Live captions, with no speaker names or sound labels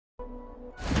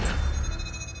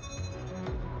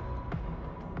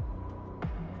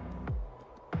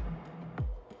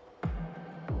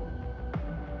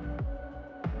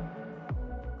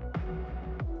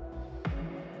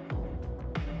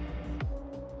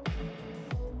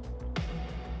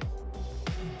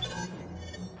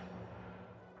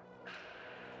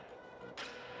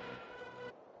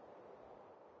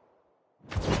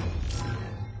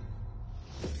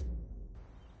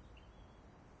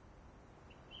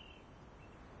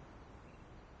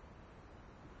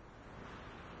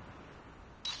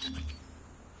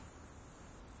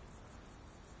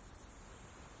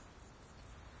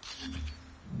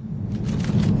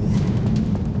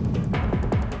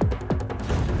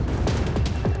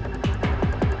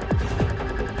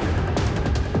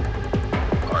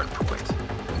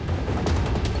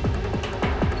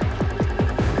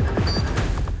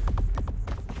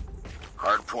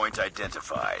Hardpoint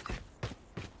identified.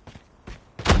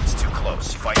 It's too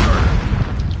close. Fight harder.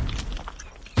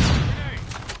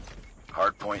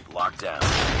 Hardpoint locked down.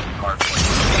 Hardpoint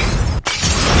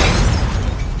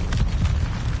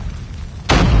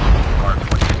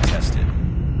contested.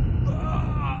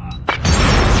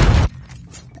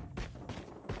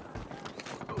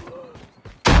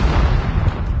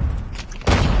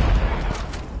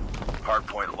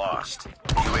 Hardpoint lost.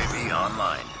 UAV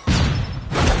online.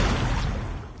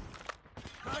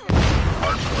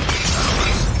 Hardpoint is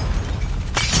ours.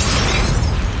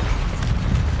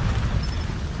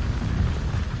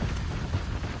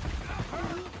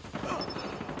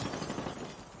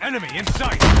 Enemy in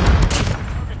sight!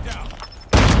 Target down.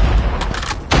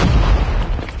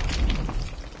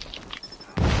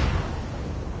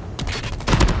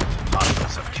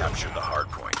 Hostiles have captured the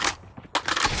hardpoint.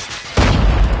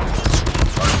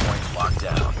 Hardpoint locked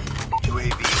down.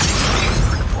 UAV ready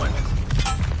for deployment.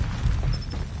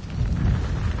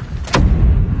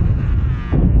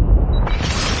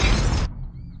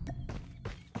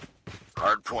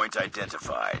 Hardpoint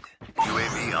identified.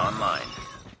 UAV online.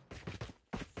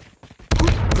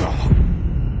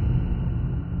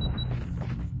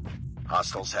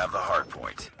 Hostiles have the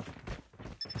hardpoint.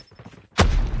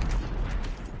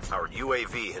 Our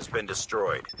UAV has been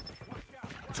destroyed.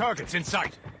 Targets in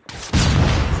sight.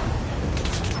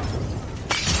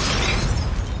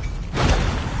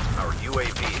 Our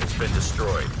UAV has been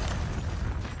destroyed.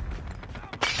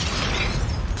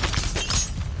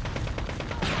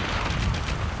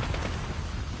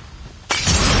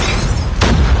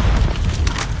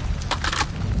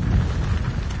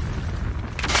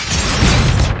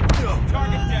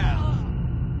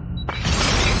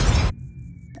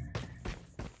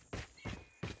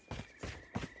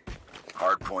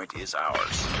 Hardpoint is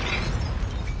ours.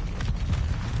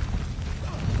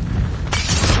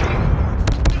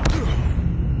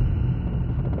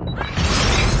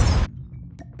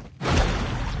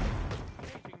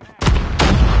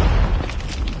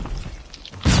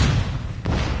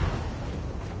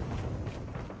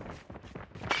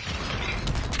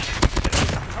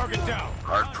 Target down.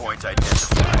 Hardpoint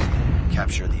identified.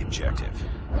 Capture the objective.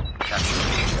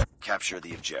 Capture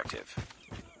the objective.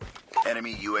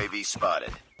 Enemy UAV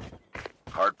spotted.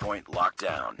 Hardpoint locked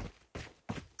down.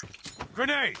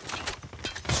 Grenade!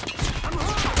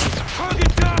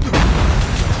 Target down!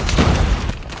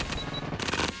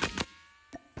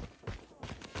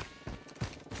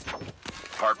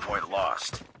 Hardpoint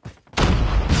lost.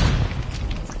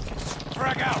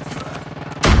 Frag out!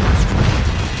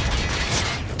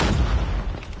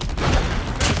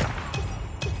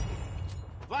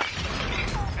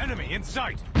 Enemy in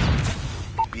sight!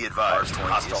 Be advised,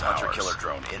 hostile hunter-killer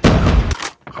drone inbound.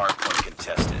 Hardpoint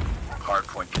contested.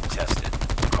 Hardpoint contested.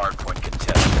 Hardpoint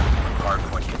contested.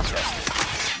 Hardpoint contested.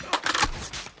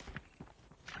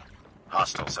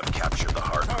 Hostiles have captured the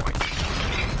hardpoint.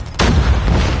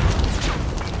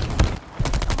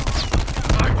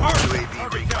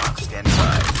 UAV recon standing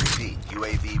by. Repeat,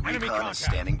 UAV recon is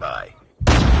standing by.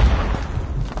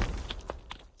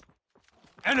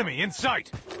 Enemy in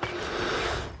sight!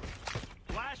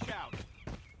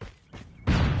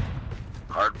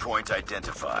 Hardpoint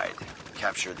identified.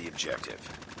 Capture the objective.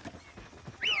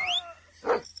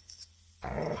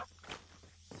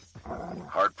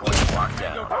 Hardpoint locked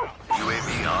down.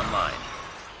 UAV online.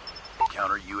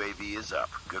 Counter UAV is up.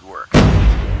 Good work.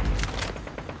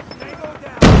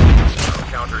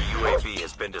 Counter UAV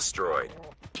has been destroyed.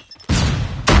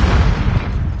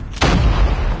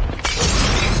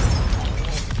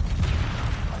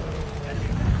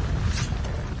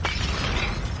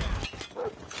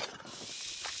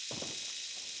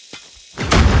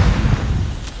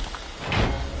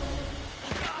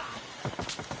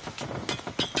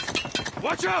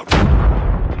 Watch out!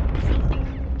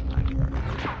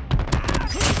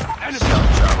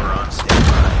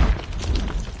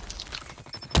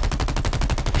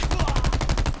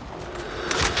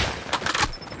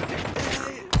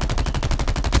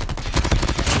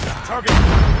 Target.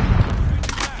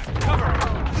 Cover.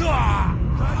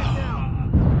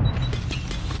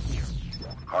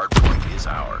 Hardpoint is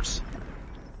ours.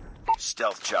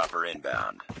 Stealth chopper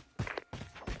inbound.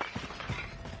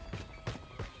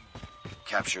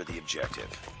 Capture the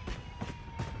objective.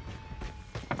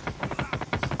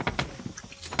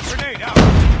 Grenade out.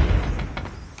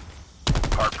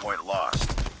 Hardpoint lost.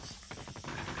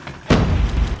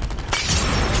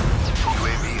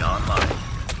 UAV online.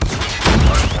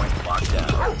 Hardpoint locked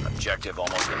down. Objective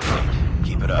almost complete.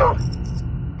 Keep it up.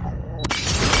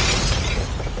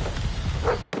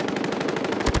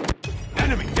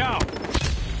 Enemy down.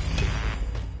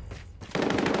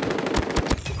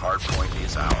 Hardpoint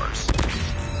is ours.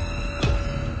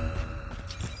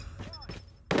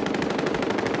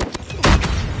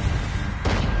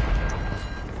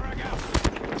 Frag out.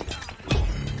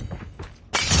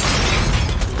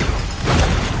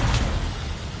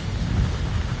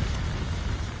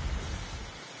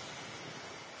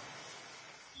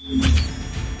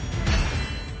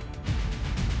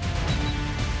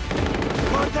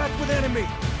 Contact with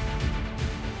enemy.